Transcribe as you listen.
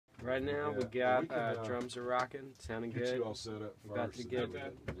Right now we got drums are rocking, sounding good. You all set up first. About to get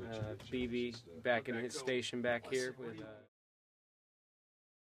BB back in his station back here with.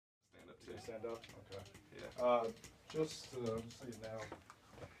 Stand up. Okay. Yeah. Just so you know,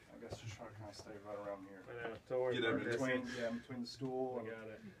 I guess just try to kind of stay right around here. Between the stool. I got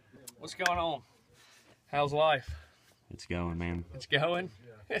it. What's going on? How's life? It's going, man. It's going?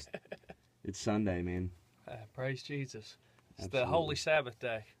 It's Sunday, man. Praise Jesus. It's Absolutely. the Holy Sabbath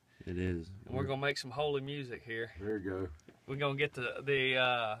day. It is. And we're going to make some holy music here. There you go. We're going to get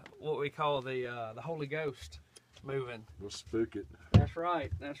the what we call the Holy Ghost moving. We'll spook it. That's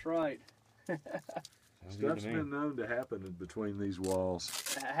right. That's right. Stuff's been known to happen in between these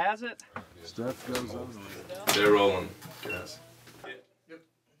walls. Has it? Stuff goes on. They're rolling. Yes.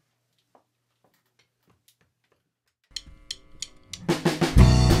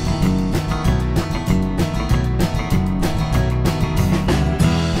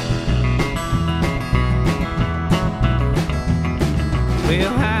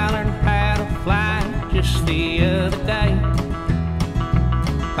 Well, I learned how to fly just the other day.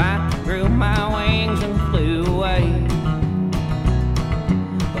 I grew my wings and flew away.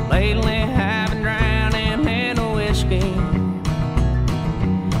 But lately I've been drowning in whiskey.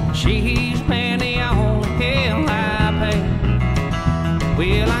 She's been the only hell I pay.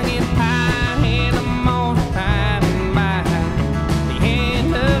 Well, I get high in the morning time and by the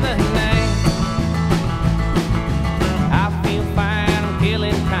end of the night I feel fine, I'm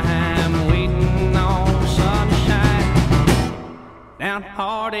killing time, waiting on the sun to shine down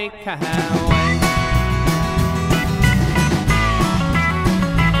Heartache Highway.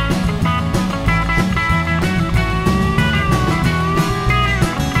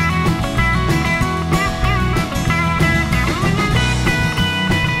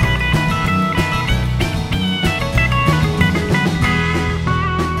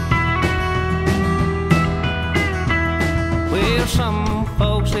 Well, some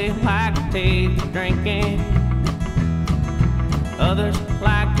folks they like to take to drinking, others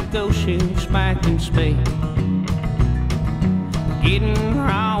like to go shoot smack and spade. Getting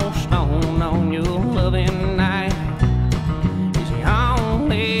raw stone on your loving night is the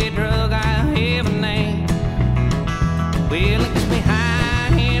only drug I ever need. Well, it gets me high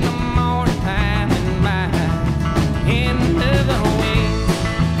in the morning time and by the end of the week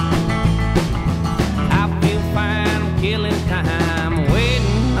I feel fine, I'm killing time,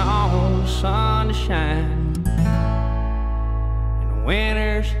 waiting on the sun to shine.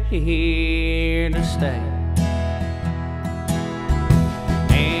 Winter's here to stay,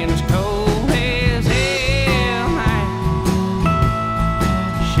 and it's cold as hell night.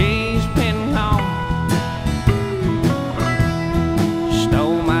 She's been gone,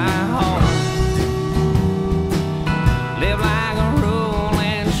 stole my heart, lived like a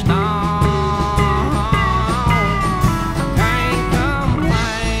rolling stone. Can't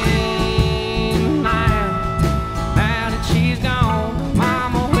complain now that she's gone.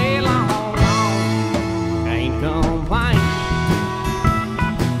 Mama, way long, can't complain.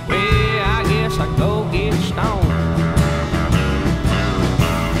 Well, I guess I go get stoned.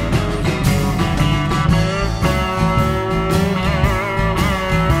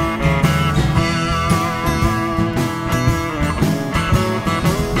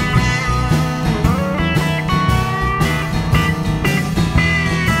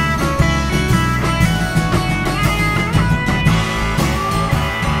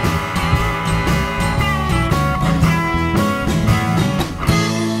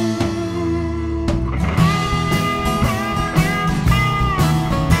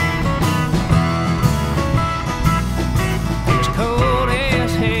 It's cold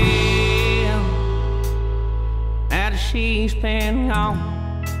as hell now that she's been gone.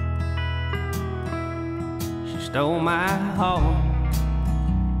 She stole my heart,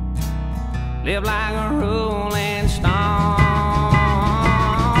 lived like a rolling stone.